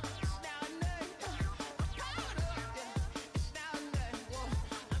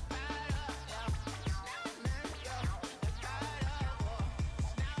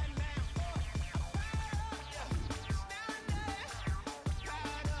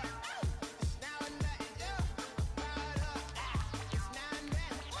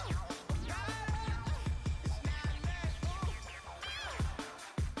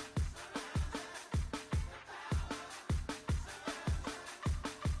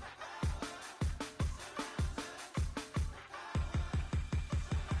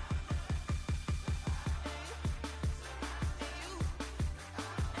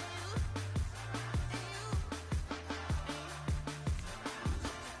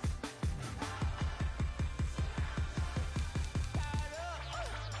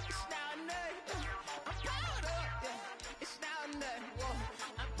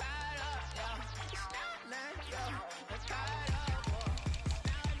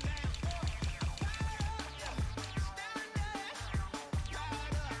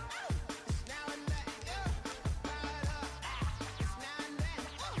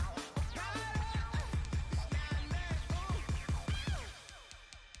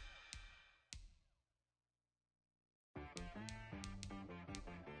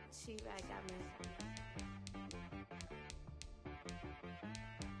 She right got me.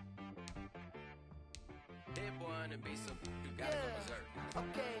 That boy on the beat, so you gotta go berserk.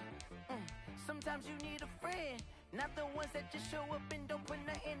 Okay. Sometimes you need a friend, not the ones that just show up and don't put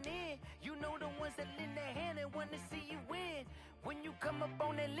nothing in. You know the ones that lend their hand and wanna see you win. When you come up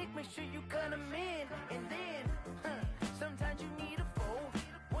on that lick, make sure you cut them in. And then, sometimes you need a foe,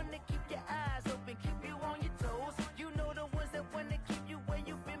 one to keep your eyes open, keep you on your toes. You know the ones that wanna keep you where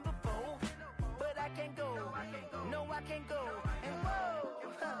you've been before. But I can't go, no I can't go. And whoa,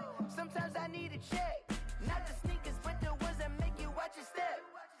 sometimes I need a check. Not the sneakers, but the ones that make you watch your step.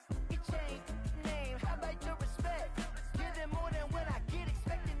 You change name, how about your respect? Give them more than what I get,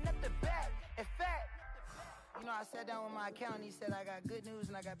 expecting up the back. In fact, you know, I sat down with my accountant, he said, I got good news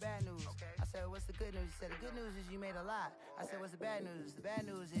and I got bad news. I said, what's the good news? He said, the good news is you made a lot. I said, what's the bad news? The bad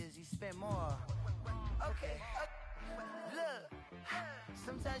news is you spent more. Okay, look,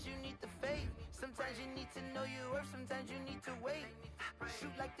 sometimes you need the faith, sometimes you need to know your worth, sometimes you need to wait.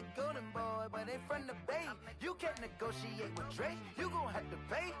 Shoot like the golden boy, but in front of Bay. You can't negotiate with Drake, you gon' have to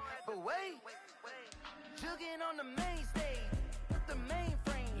pay. But wait, jugging on the main stage, with the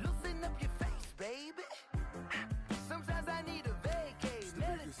mainframe, loosen up your face, baby. Sometimes I need a vacate,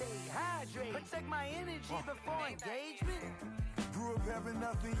 meditate, hydrate, protect my energy before engagement. Grew up having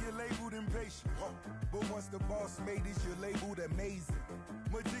nothing, you're labeled impatient. But once the boss made it, you're labeled amazing.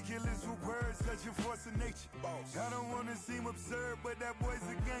 Meticulous with words, such a force of nature. I don't wanna seem absurd, but that boy's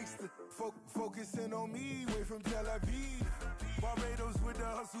a gangster. Focusing on me, way from Tel Aviv. Barbados with the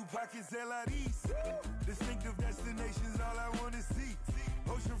hustle pockets, LIDs. Distinctive destinations, all I wanna see.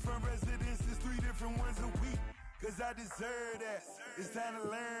 Oceanfront residences, 3 different ones a week. Cause I deserve that, it's time to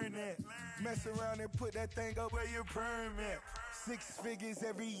learn that. Mess around and put that thing up where your permit. 6 figures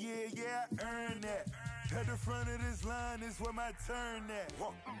every year, yeah, I earn that. At the front of this line is where my turn at.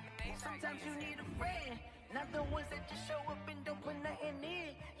 Sometimes you need a friend, not the ones that just show up and don't put nothing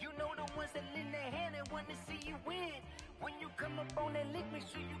in. You know the ones that lend their hand and want to see you win. When you come up on that lick, make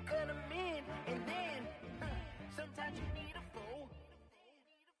sure you cut them in. And then, sometimes you need a fool.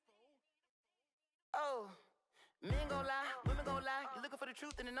 Oh. Men gon' lie, women gon' lie. You're looking for the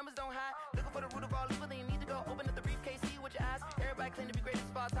truth and the numbers don't hide. Looking for the root of all evil, then you need to go open up the briefcase, see with your eyes. Everybody claim to be greatest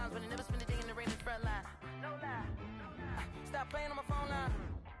of all times, but they never spend a day in the rain in the front line. No lie. Stop playing on my phone line.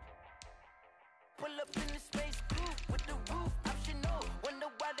 Pull up in the space coupe with the roof optional.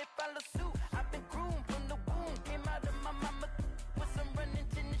 Wonder why they follow suit. I've been groomed from the womb. Came out of my mama with some running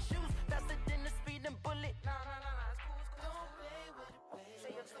tennis shoes. Faster than the speeding bullet. Nah, it's cool. Don't play with it, baby.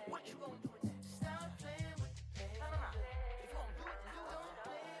 Say so what you gon' do? Stop playing.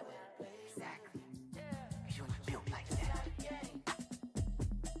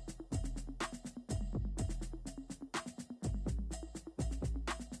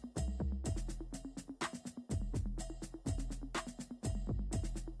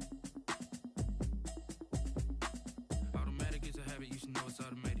 You should know it's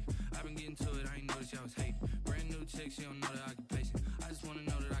automated. I've been getting to it, I ain't noticed y'all was hating. Brand new chick, she don't know the occupation. I just wanna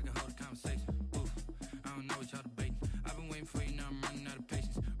know that I can hold a conversation. Oof, I don't know what y'all debating. I've been waiting for you, now I'm running out of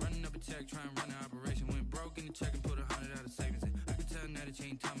patience. Running up a check, trying to run an operation. Went broke in the check and put 100 out of savings in. I can tell now that you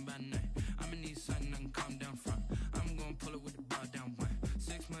ain't talking about nothing. I'ma need something I can calm down front. I'm gonna pull it with the bar down one.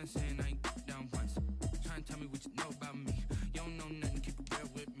 6 months in, I ain't down once. Trying to tell me what you know about me. You don't know nothing, keep it real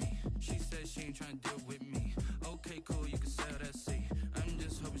with me. She said she ain't trying to deal with me. Okay, cool.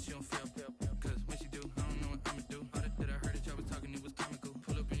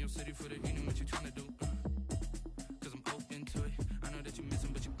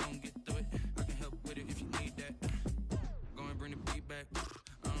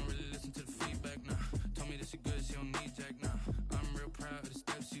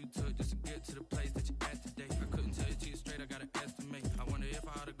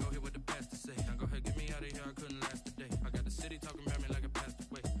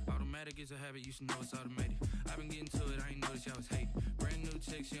 habit, you should know it's automated. I've been getting to it, I ain't noticed y'all was hating. Brand new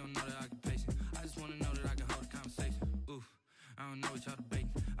chick, she don't know the occupation. I just wanna know that I can hold a conversation. Oof, I don't know what y'all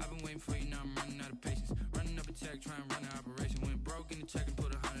debating. I've been waiting for you, now I'm running out of patience. Running up a check, trying to run an operation. Went broke in the check and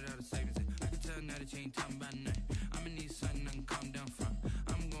put 100 out of savings in. I can tell now that you ain't talking about nothing. I'ma need something I can calm down from.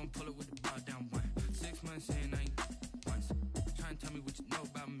 I'm gonna pull it with the bar down one. 6 months in, I ain't once. Trying to tell me what you know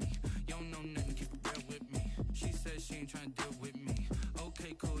about me. You don't know nothing, keep it real with me. She said she ain't trying to deal with me.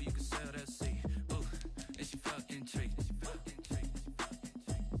 Okay, cool, you can sell that seed. Ooh, and she felt intrigued.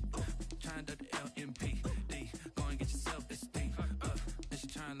 Trying to duck the LMPD. Go and get your self-esteem. And she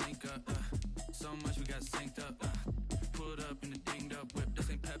trying to link up. So much we got synced up. Pulled up in the dinged up whip. This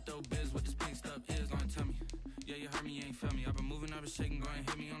ain't Pepto-Biz, what this pink stuff is. Gonna tell me. Yeah, you heard me, you ain't felt me. I've been moving, I've been shaking, go and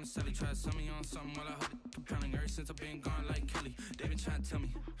hit me on the celly. Try to sell me on something while I hold it compelling. Ever since I've been gone like Kelly, they been trying to tell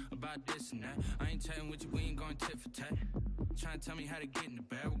me about this and that. I ain't chatting with you, we ain't going tit for tat. Trying to tell me how to get in the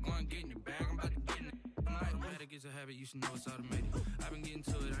bag. We're going to get in the bag, I'm about to get in it. Automatic is a habit, you should know it's automated. I've been getting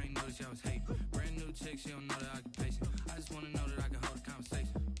to it, I ain't noticed y'all was hating. Brand new chick, she don't know the occupation. I just wanna know that I can hold a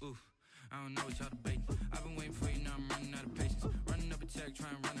conversation. Oof, I don't know what y'all debating. I've been waiting for you, now I'm running out of patience. Running up a check,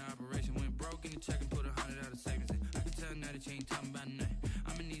 trying to run an operation. Went broke in the check and put 100 out of savings in. I can tell now that you ain't talking about nothing.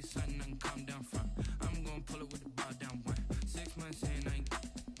 I'ma need something I can calm down from. I'm gonna pull it with the bar down one. 6 months in, I ain't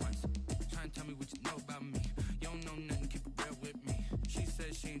once. Trying to tell me what you know about me. You don't know nothing, keep it real with me. She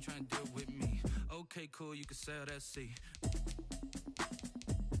said she ain't trying to deal with me. Okay, cool, you can sell that seed.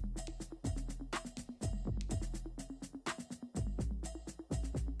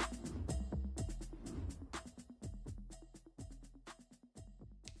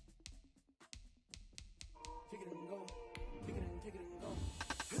 Pick it and go. Pick it and go.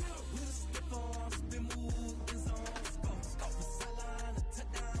 With a stiff arm, spin move, and zones. Go. Off the sideline, a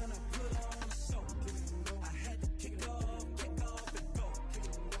touchdown, I put on a show. I had to kick off and go.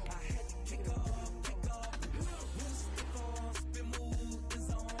 I had to kick off and go. With a stiff arm, spin move, and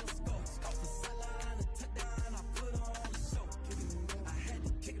zones. Go. Off the sideline, a touchdown, I put on a show. I had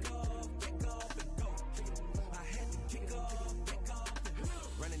to kick off and go. I had to kick off and go.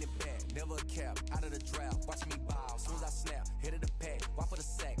 Running it back, never a cap, out of the draft, watch me ball, soon as I snap, hit of the pack, walk for the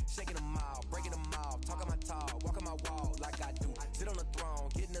sack, shaking them all, breaking them off, talking my talk, walking my wall like I do, sit on the throne,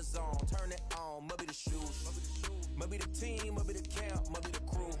 get in the zone, turn it on, must be the shoes, must be the team, must be the camp, must be the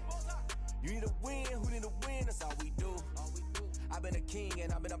crew, you need a win, who need a win, that's all we do, I've been a king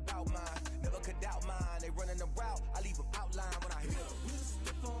and I've been about mine, never could doubt mine, they running the route, I leave them outline when I hit them. With a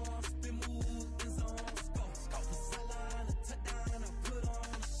stiff arm, spin move, and zones, go. Off the sideline, a touchdown, I put on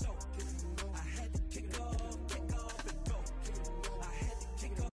a show. I had to kick off and go. I had to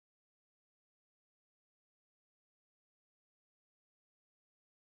kick off.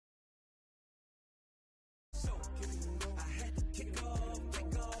 So, I had to kick off and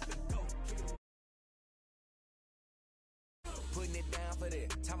go. Putting it down for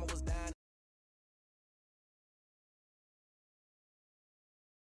that, time I was down.